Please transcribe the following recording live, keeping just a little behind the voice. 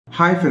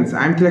Hi friends,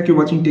 I'm Tilak, you're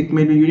watching Tech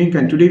Made Me Unique,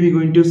 and today we're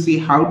going to see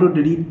how to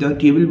delete the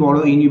table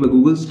border in your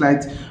Google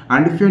Slides.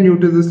 And if you're new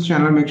to this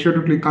channel, make sure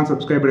to click on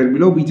subscribe button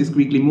below. We just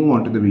quickly move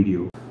on to the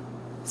video.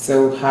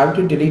 So how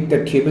to delete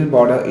the table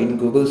border in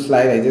Google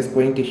Slide, I'm just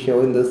going to show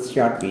in this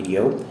short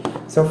video.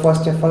 So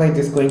first of all, I'm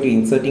just going to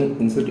insert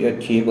a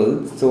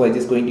table. So I'm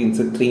just going to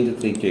insert 3 into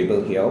 3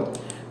 table here.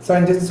 So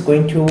I'm just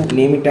going to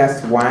name it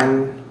as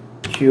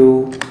 1,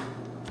 2,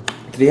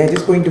 3. I'm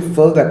just going to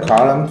fill the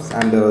columns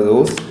and the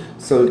rows,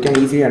 so you can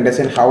easily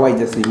understand how I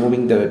just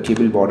removing the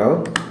table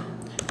border.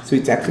 So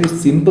it's actually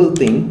simple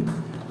thing.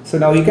 So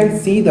now you can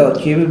see the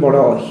table border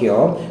over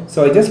here.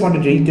 So I just want to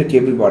delete the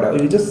table border.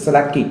 You just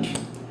select it,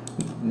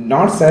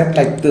 not select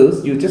like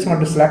this. You just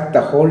want to select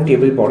the whole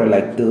table border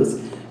like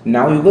this.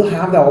 Now you will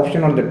have the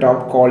option on the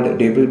top called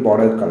table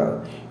border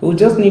color. You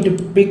just need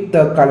to pick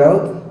the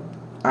color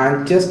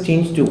and just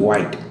change to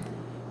white.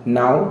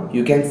 Now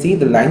you can see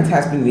the lines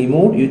has been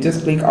removed. You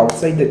just click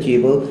outside the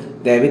table,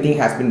 everything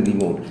has been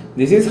removed.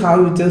 This is how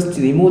you just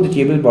remove the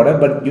table border,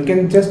 but you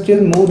can just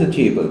still move the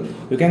table.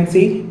 You can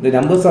see the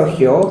numbers are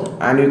here,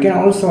 and you can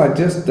also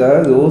adjust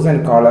the rows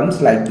and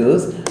columns like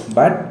this,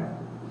 but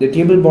the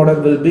table border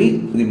will be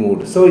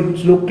removed. So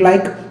it look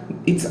like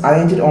it's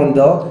arranged on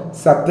the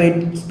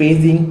separate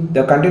spacing.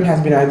 The content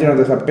has been arranged on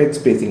the separate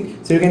spacing.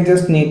 So you can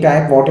just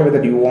type whatever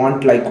that you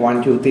want, like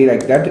 1, 2, 3,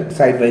 like that,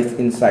 sidewise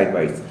in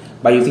sidewise,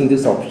 by using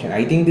this option.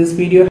 I think this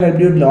video helped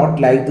you a lot.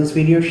 Like this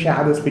video,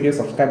 share this video,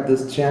 subscribe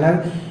this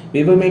channel.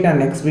 We will meet our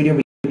next video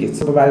which is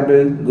super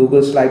valuable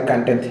Google Slide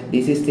content.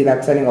 This is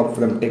Tilak signing off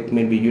from Tech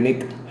Made Me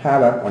Unique.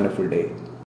 Have a wonderful day.